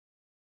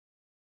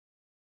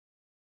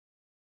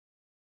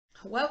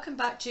Welcome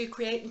back to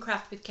Create and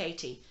Craft with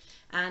Katie,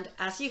 and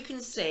as you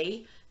can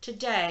see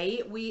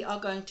today we are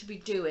going to be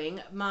doing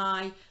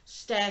my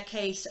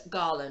staircase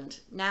garland.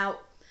 Now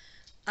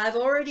I've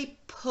already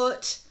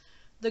put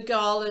the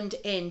garland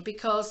in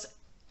because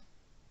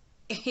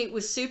it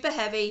was super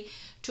heavy,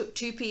 took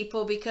two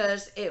people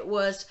because it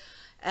was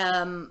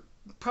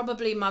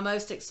probably my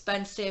most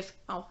expensive,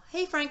 oh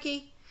hey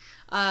Frankie,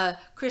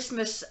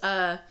 Christmas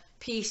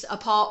piece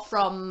apart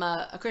from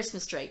a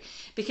Christmas tree,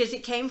 because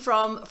it came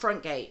from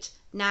Frontgate.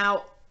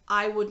 Now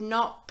I would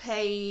not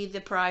pay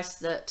the price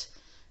that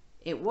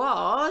it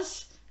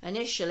was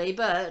initially,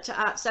 but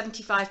at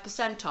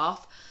 75%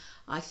 off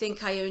I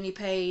think I only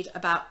paid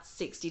about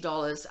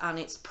 $60, and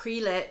it's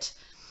pre-lit,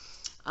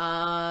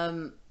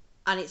 and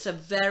it's a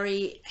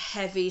very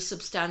heavy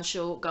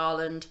substantial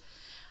garland.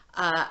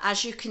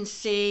 As you can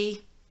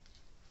see,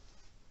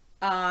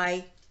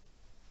 I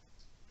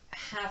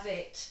have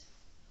it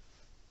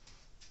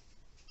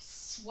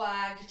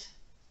swagged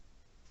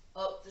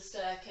up the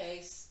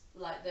staircase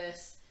like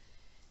this.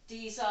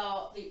 These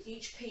are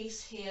each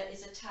piece here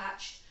is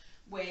attached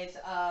with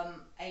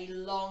a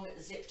long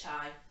zip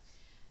tie.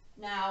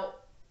 Now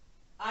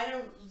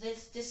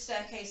this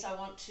staircase I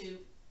want to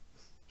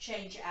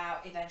change it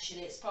out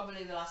eventually. It's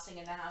probably the last thing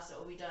in the house that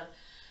will be done,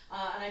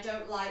 and I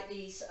don't like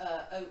these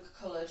oak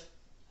coloured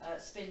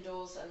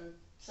spindles, and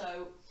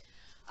so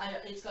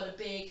it's got a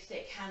big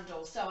thick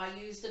handle, so I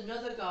used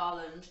another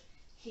garland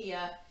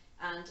here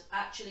and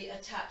actually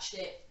attached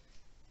it,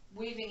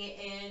 weaving it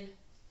in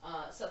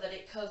so that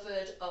it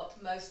covered up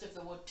most of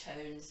the wood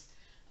tones,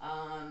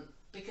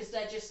 because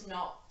they're just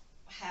not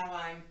how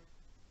I'm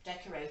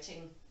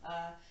decorating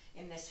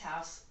in this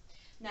house.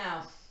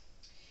 Now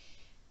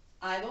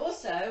I've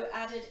also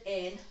added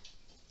in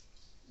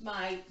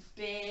my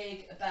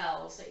big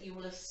bells that you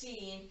will have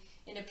seen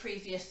in a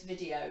previous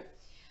video.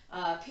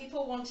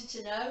 People wanted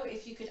to know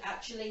if you could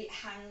actually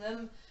hang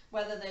them,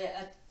 whether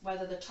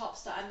the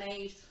tops that I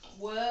made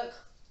work.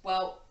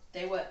 Well,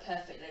 they work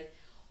perfectly.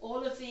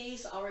 All of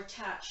these are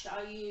attached.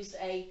 I used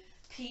a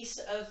piece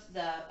of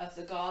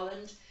the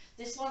garland.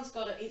 This one's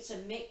got it's a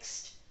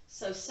mixed,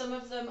 so some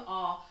of them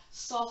are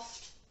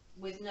soft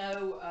with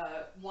no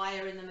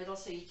wire in the middle,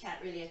 so you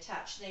can't really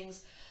attach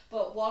things,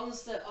 but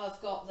ones that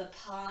I've got the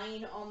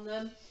pine on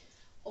them,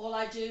 all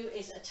I do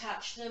is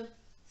attach them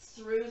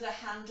through the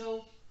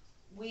handle,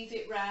 weave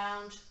it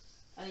round,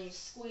 and you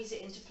squeeze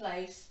it into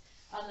place,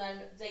 and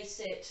then they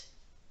sit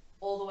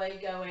all the way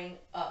going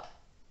up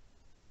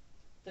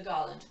the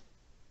garland.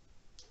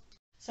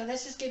 So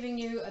this is giving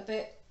you a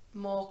bit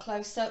more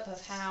close-up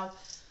of how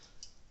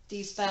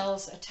these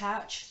bells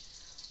attach.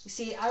 You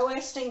see, I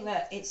always think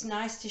that it's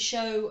nice to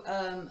show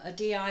a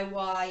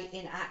DIY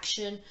in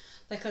action,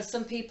 because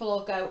some people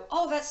will go,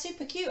 oh, that's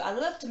super cute, I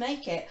love to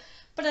make it,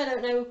 but I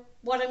don't know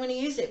what I'm going to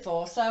use it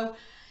for. So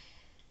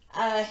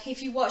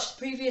if you watched the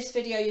previous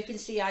video, you can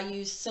see I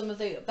used some of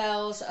the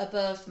bells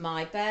above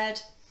my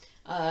bed.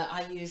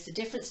 I used a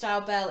different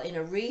style bell in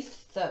a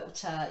wreath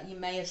that you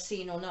may have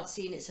seen or not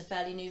seen. It's a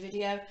fairly new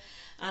video.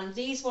 And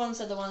these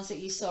ones are the ones that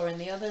you saw in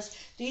the others.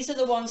 These are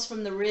the ones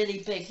from the really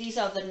big. These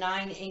are the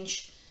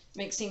 9-inch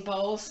mixing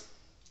bowls.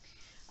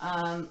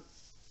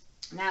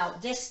 Now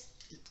this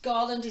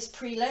garland is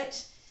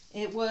pre-lit.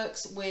 It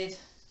works with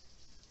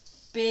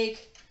big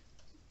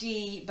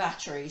D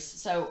batteries,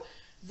 so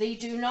they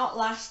do not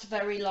last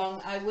very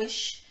long. I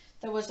wish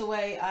there was a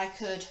way I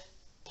could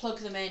plug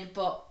them in,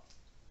 but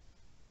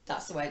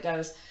that's the way it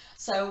goes.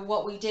 So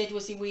what we did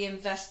was we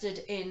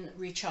invested in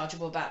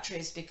rechargeable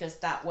batteries, because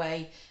that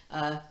way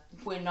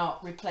we're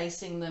not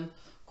replacing them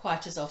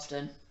quite as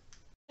often.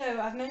 So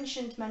I've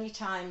mentioned many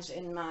times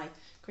in my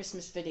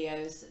Christmas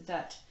videos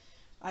that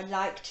I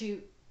like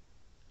to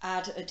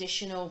add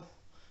additional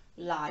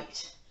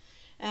light,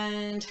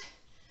 and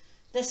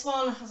this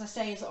one, as I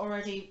say, is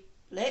already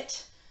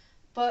lit,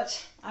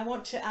 but I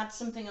want to add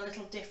something a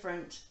little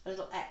different, a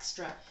little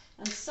extra,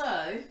 and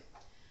so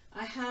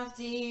I have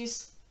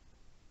these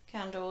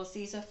candles.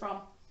 These are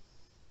from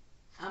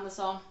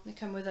Amazon. They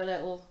come with a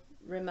little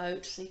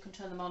remote so you can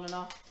turn them on and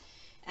off,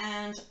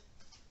 and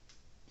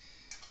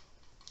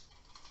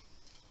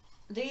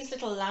these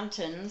little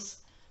lanterns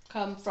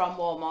come from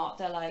Walmart.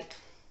 They're like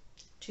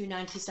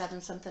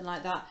 $2.97, something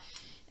like that,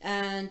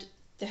 and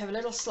they have a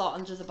little slot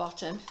under the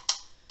bottom,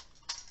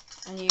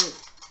 and you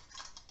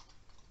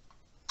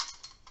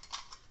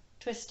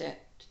twist it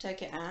to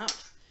take it out.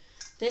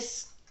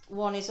 This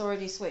one is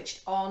already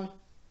switched on,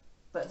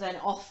 but then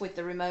off with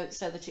the remote,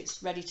 so that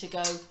it's ready to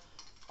go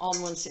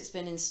on once it's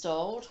been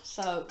installed.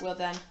 So we'll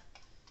then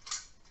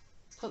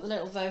put the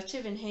little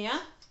votive in here,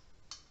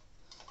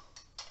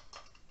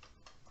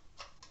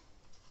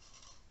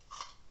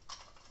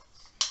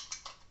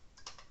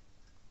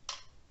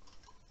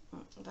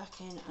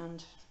 back in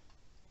and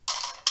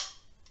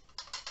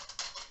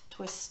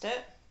twist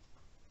it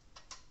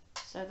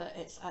so that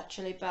it's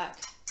actually back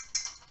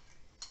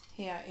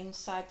here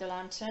inside the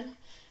lantern,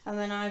 and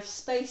then I've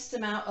spaced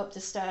them out up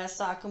the stairs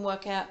so I can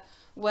work out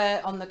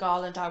where on the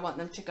garland I want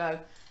them to go,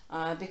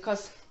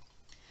 because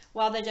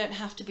while they don't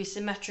have to be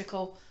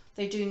symmetrical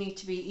they do need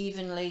to be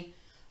evenly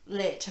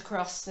lit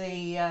across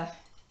the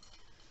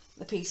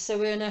piece. So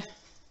we're gonna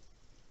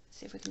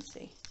see if we can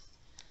see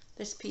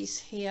this piece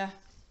here.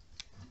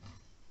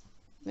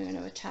 We're going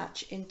to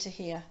attach into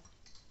here,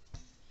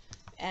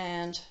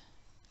 and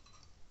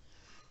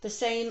the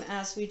same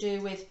as we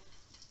do with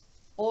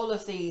all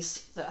of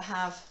these that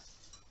have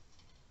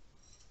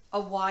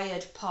a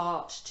wired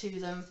part to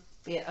them,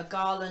 be it a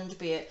garland,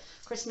 be it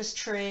Christmas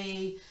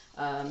tree,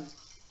 a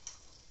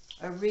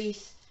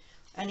wreath,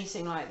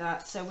 anything like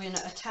that. So we're going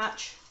to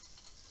attach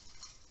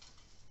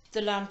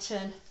the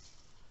lantern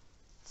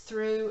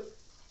through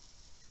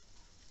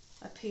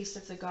a piece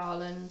of the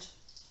garland,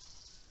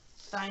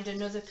 find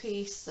another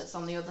piece that's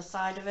on the other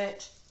side of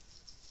it.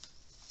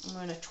 I'm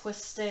going to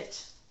twist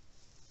it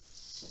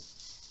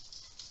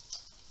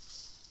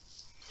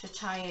to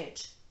tie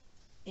it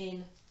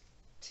in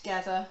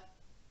together,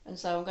 and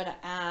so I'm going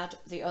to add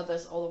the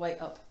others all the way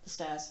up the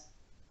stairs.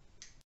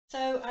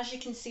 So as you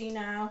can see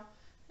now,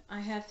 I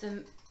have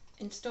them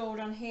installed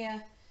on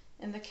here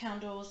and the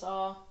candles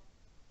are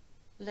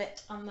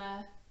lit and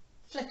they're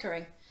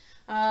flickering.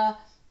 I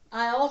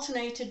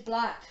alternated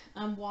black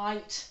and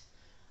white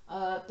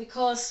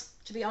because,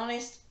 to be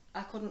honest,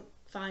 I couldn't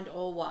find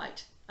all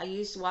white. I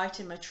used white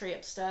in my tree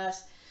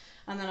upstairs,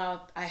 and then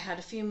I had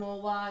a few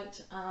more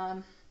white,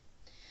 and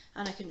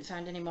I couldn't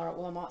find any more at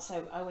Walmart,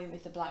 so I went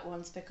with the black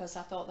ones because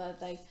I thought that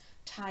they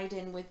tied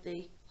in with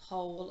the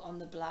hole on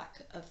the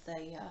black of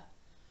the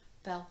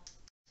bell.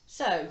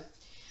 So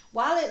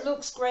while it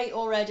looks great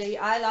already,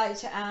 I like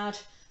to add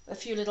a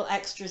few little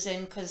extras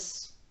in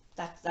because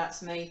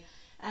that's me.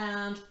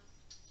 And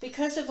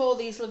because of all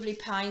these lovely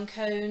pine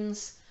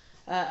cones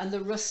and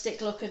the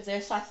rustic look of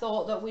this, I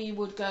thought that we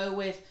would go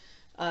with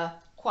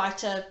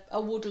quite a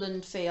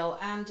woodland feel,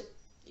 and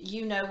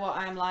you know what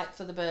I'm like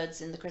for the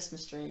birds in the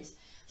Christmas trees.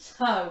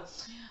 So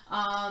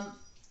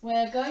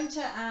we're going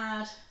to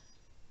add,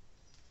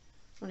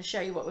 I'm going to show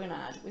you what we're going to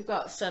add. We've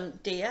got some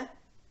deer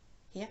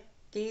here.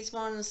 These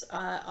ones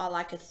are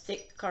like a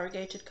thick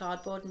corrugated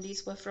cardboard, and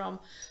these were from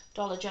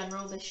Dollar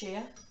General this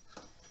year.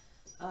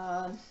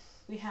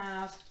 We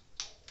have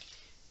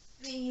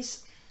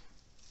these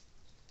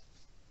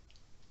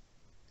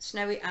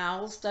snowy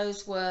owls.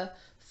 Those were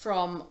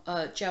from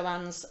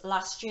Joann's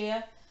last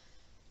year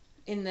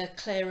in the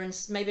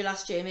clearance, maybe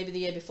last year, maybe the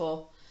year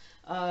before.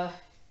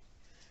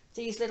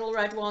 These little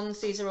red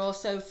ones, these are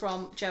also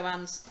from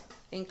Joann's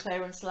in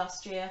clearance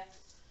last year.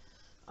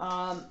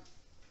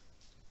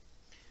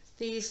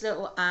 These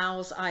little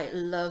owls, I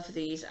love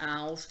these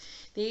owls.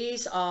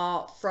 These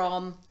are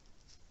from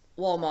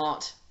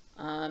Walmart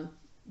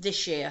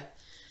this year.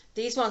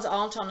 These ones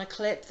aren't on a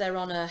clip, they're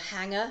on a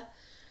hanger.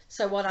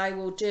 So what I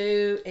will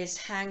do is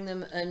hang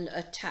them and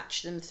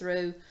attach them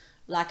through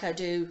like I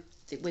do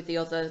with the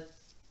other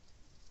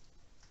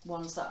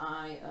ones that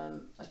I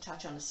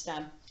attach on a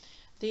stem.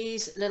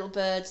 These little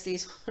birds,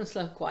 these ones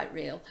look quite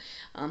real.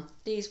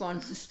 These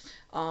ones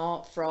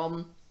are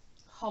from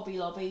Hobby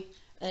Lobby,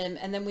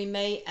 and then we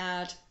may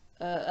add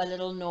a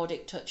little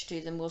Nordic touch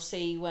to them. We'll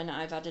see when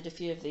I've added a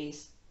few of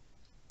these.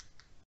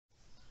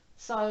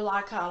 So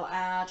like I'll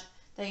add,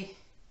 they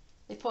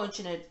point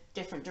in a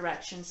different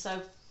direction,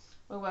 so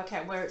we'll work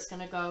out where it's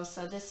going to go.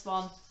 So this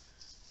one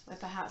we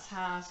perhaps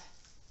have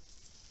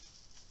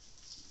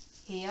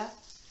here.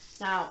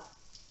 Now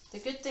the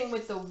good thing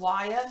with the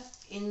wire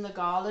in the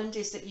garland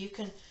is that you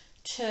can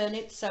turn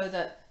it so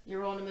that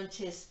your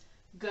ornament is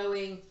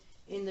going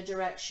in the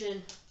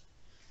direction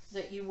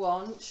that you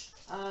want.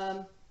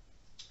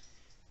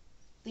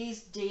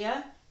 These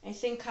deer, I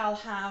think I'll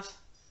have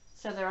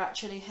so they're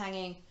actually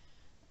hanging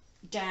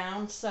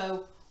down,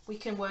 so we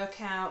can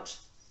work out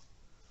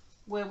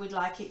where we'd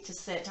like it to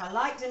sit. I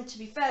like them to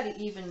be fairly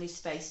evenly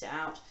spaced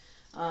out,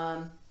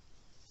 and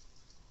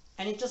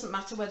it doesn't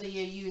matter whether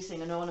you're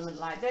using an ornament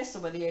like this or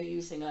whether you're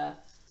using a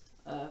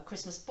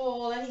Christmas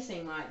ball,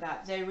 anything like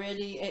that. They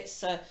really,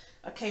 it's a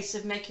case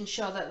of making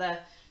sure that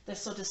they're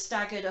sort of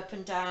staggered up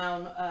and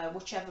down,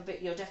 whichever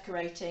bit you're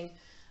decorating,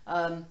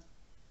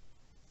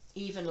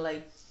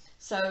 evenly.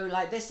 So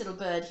like this little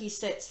bird, he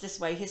sits this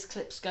way, his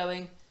clip's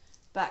going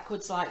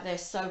backwards like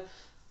this. So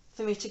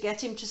for me to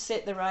get him to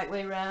sit the right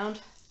way round,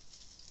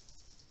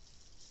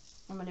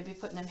 I'm going to be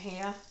putting him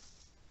here.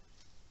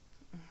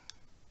 You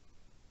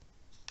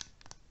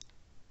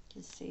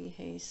can see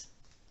he's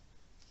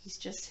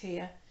just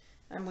here,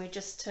 and we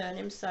just turn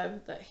him so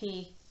that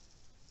he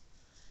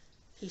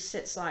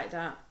sits like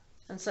that.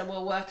 And so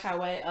we'll work our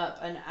way up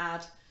and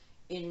add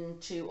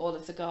into all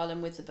of the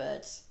garland with the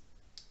birds.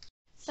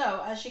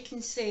 So as you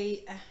can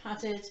see, I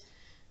added,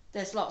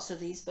 there's lots of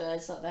these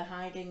birds that they're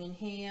hiding in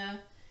here.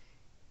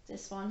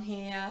 This one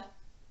here,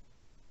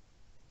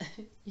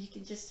 you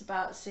can just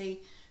about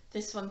see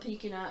this one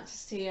peeking out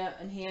just here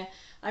and here.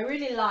 I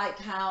really like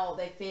how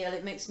they feel.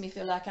 It makes me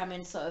feel like I'm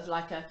in sort of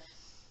like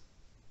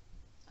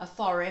a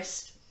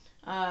forest.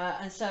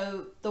 And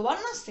so the one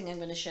last thing I'm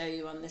going to show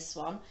you on this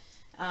one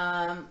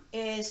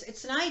is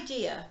it's an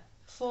idea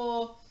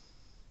for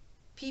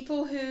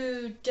people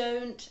who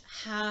don't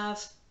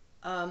have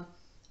a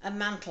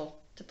mantle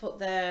to put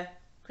their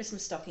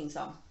Christmas stockings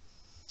on.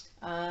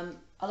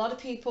 A lot of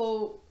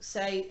people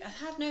say, I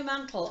have no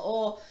mantle,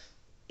 or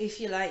if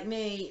you're like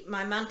me,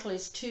 my mantle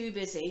is too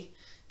busy,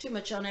 too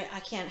much on it, I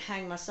can't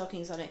hang my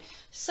stockings on it.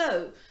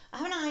 So I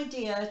have an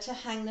idea to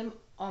hang them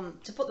on,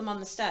 to put them on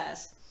the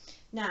stairs.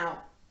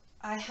 Now,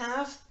 I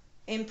have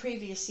in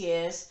previous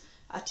years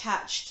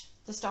attached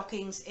the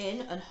stockings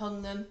in and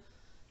hung them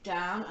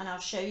down, and I'll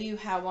show you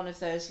how one of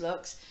those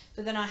looks.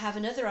 But then I have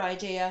another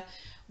idea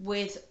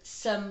with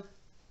some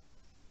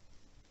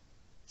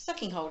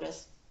stocking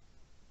holders.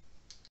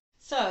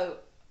 So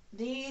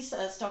these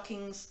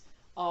stockings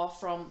are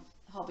from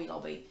Hobby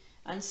Lobby,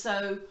 and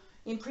so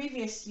in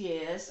previous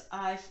years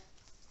I've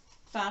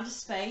found a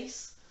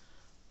space,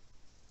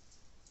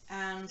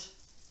 and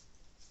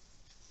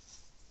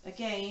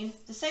again,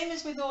 the same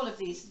as with all of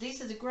these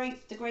are the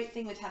great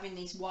thing with having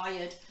these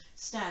wired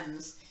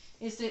stems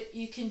is that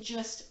you can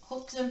just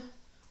hook them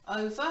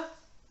over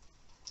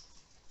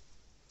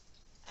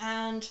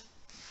and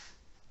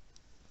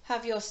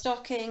have your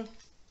stocking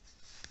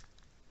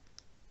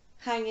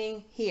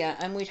hanging here,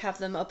 and we'd have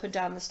them up and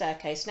down the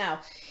staircase.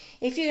 Now,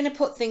 if you're going to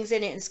put things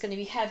in it and it's going to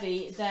be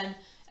heavy, then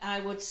I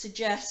would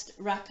suggest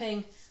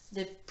wrapping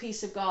the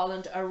piece of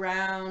garland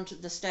around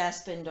the stair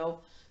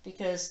spindle,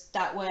 because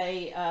that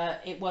way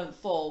it won't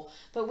fall.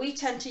 But we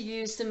tend to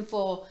use them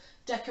for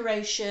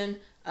decoration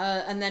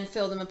and then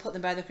fill them and put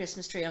them by the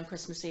Christmas tree on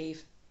Christmas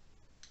Eve.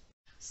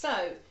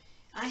 So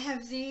I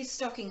have these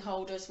stocking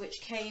holders which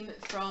came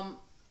from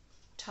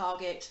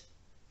Target,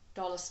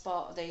 Dollar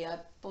Spot, the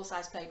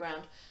Bullseye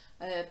Playground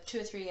 2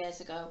 or 3 years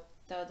ago.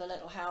 They're the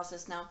little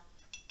houses now.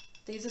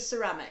 These are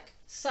ceramic,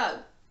 so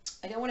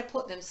I don't want to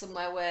put them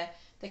somewhere where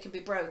they can be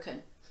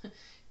broken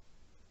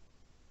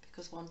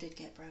because one did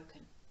get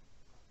broken.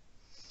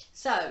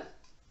 So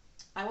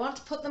I want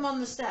to put them on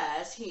the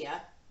stairs here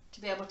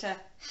to be able to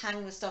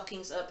hang the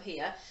stockings up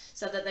here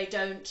so that they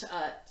don't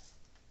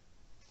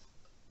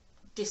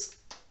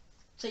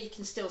so you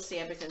can still see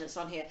everything that's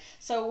on here.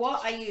 So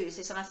what I use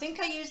is, and I think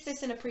I used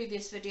this in a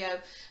previous video,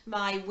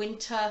 my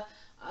winter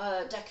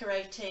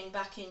decorating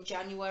back in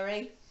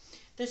January.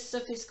 This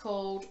stuff is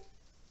called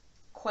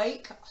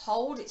Quake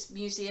Hold. It's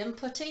museum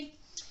putty.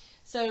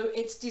 So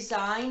it's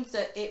designed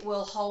that it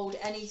will hold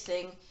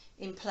anything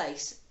in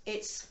place.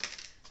 It's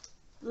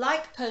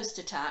like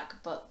Poster Tack,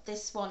 but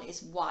this one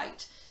is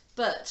white,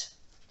 but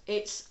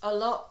it's a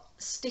lot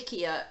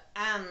stickier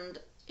and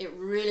it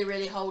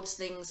really holds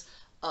things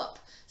up.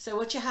 So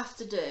what you have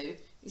to do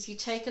is you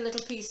take a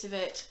little piece of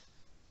it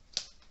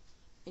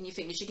in your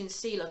fingers. You can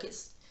see, look,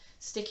 it's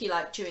sticky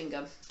like chewing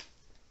gum,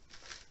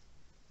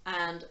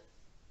 and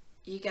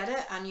you get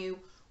it and you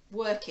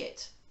work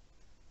it,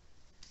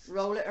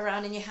 roll it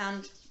around in your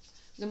hand.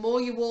 The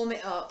more you warm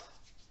it up,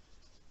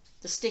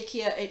 the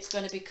stickier it's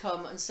going to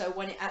become, and so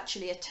when it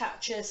actually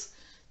attaches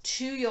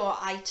to your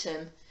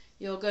item,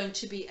 you're going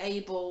to be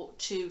able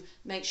to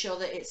make sure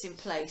that it's in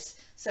place.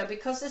 So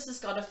because this has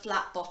got a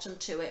flat bottom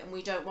to it and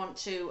we don't want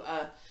to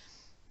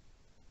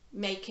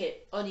make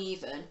it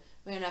uneven,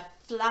 we're going to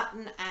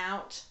flatten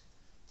out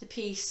the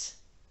piece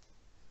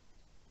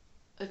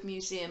of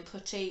museum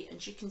putty,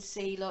 and you can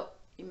see, look,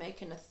 you're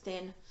making a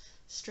thin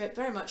strip,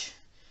 very much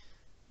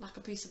like a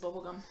piece of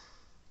bubble gum,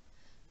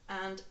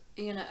 and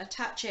you're going to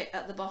attach it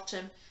at the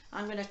bottom.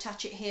 I'm going to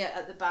attach it here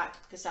at the back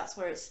because that's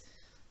where it's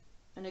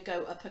going to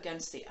go up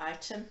against the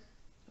item,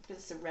 up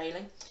against the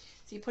railing.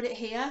 So you put it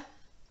here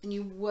and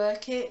you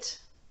work it,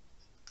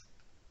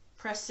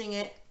 pressing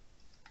it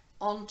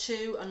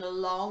onto and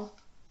along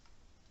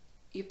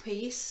your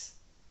piece,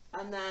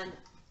 and then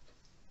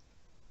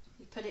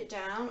you put it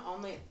down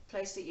on the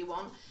place that you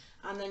want,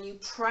 and then you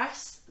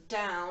press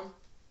down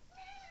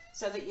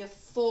so that you're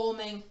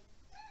forming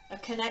a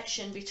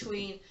connection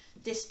between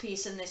this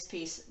piece and this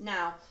piece.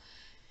 Now,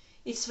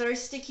 it's very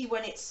sticky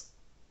when it's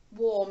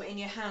warm in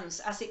your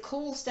hands. As it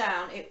cools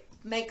down, it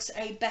makes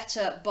a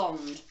better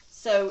bond.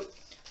 So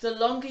the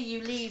longer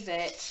you leave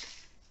it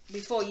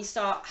before you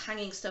start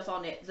hanging stuff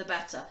on it, the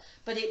better.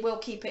 But it will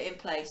keep it in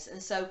place.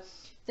 And so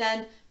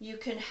then you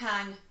can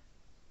hang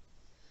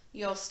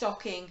your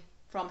stocking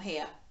from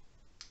here.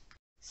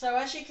 So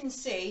as you can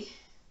see,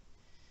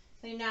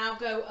 they now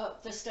go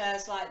up the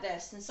stairs like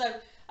this. And so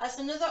that's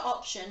another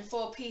option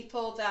for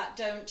people that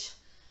don't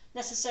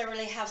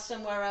necessarily have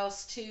somewhere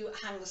else to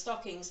hang the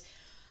stockings.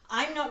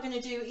 I'm not going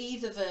to do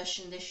either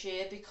version this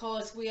year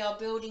because we are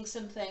building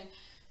something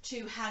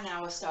to hang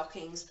our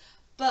stockings,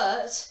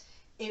 but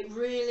it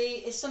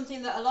really is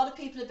something that a lot of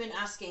people have been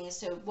asking as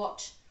to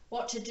what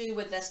to do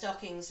with their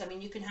stockings. I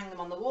mean, you can hang them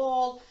on the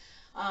wall,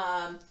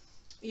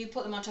 you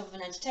put them on top of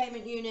an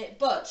entertainment unit,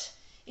 but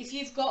if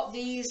you've got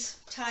these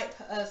type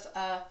of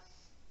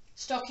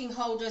stocking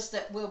holders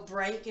that will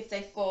break if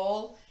they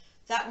fall,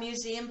 that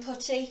museum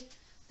putty,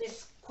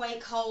 this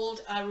Quake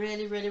Hold, I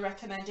really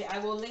recommend it. I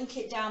will link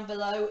it down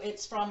below.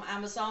 It's from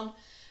Amazon.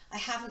 I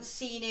haven't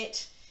seen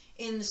it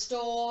in the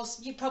stores.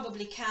 You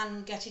probably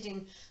can get it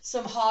in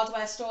some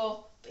hardware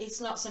store. It's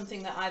not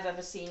something that I've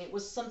ever seen. It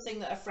was something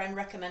that a friend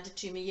recommended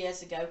to me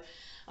years ago,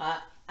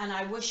 and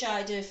I wish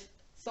I'd have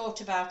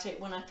thought about it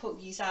when I put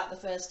these out the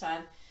first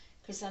time,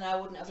 because then I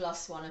wouldn't have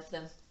lost one of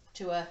them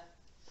to a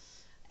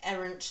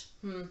errant,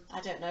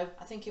 I don't know,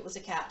 I think it was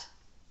a cat.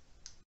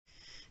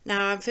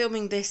 Now I'm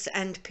filming this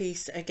end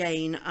piece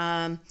again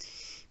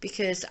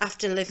because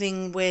after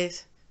living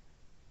with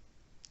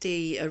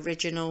the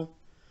original,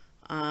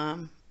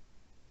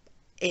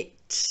 it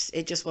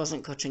just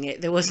wasn't cutting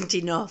it. There wasn't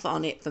enough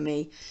on it for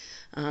me.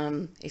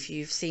 If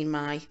you've seen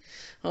my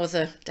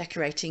other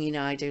decorating, you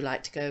know I do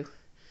like to go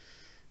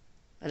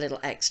a little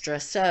extra.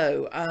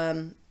 So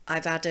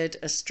I've added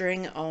a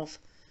string of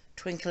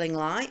twinkling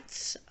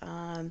lights.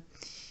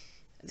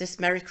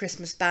 This Merry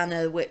Christmas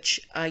banner, which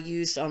I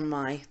used on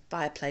my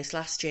fireplace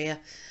last year,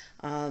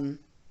 and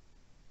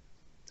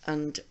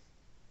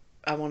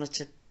I wanted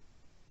to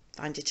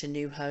find it a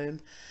new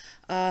home.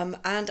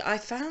 And I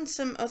found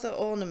some other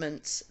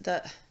ornaments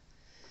that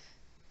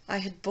I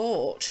had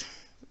bought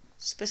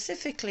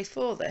specifically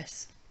for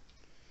this,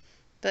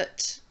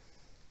 but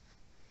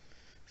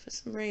for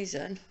some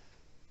reason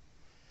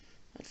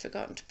I'd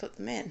forgotten to put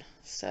them in.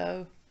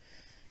 So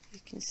you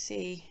can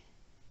see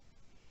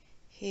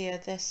here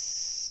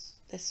this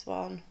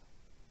one,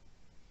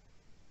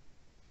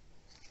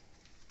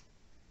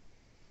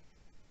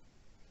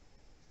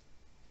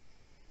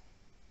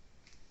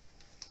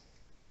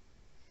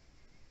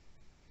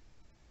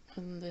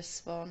 and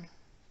this one.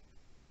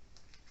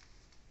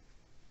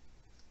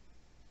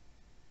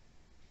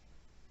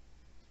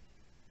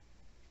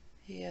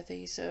 Here,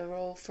 these are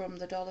all from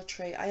the Dollar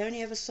Tree. I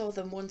only ever saw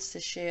them once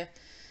this year.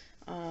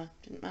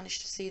 Didn't manage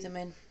to see them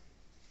in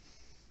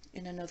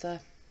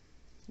another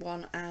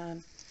one.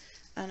 And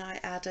I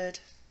added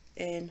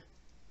in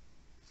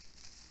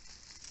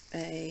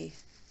a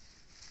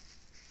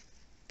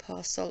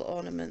parcel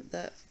ornament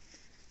that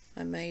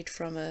I made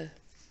from a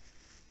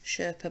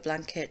Sherpa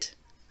blanket.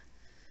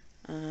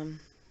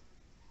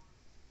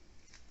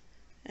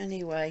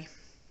 Anyway,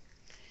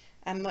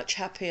 I'm much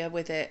happier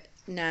with it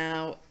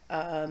now.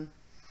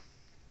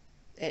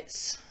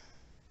 It's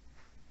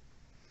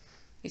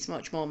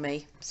much more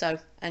me. So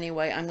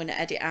anyway, I'm going to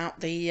edit out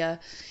the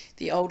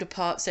older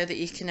part so that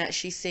you can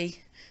actually see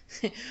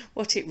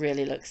what it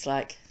really looks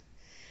like.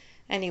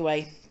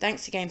 Anyway,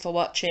 thanks again for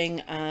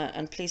watching,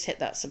 and please hit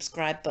that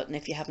subscribe button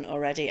if you haven't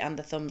already, and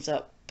the thumbs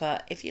up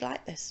if you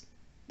like this.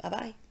 Bye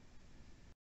bye.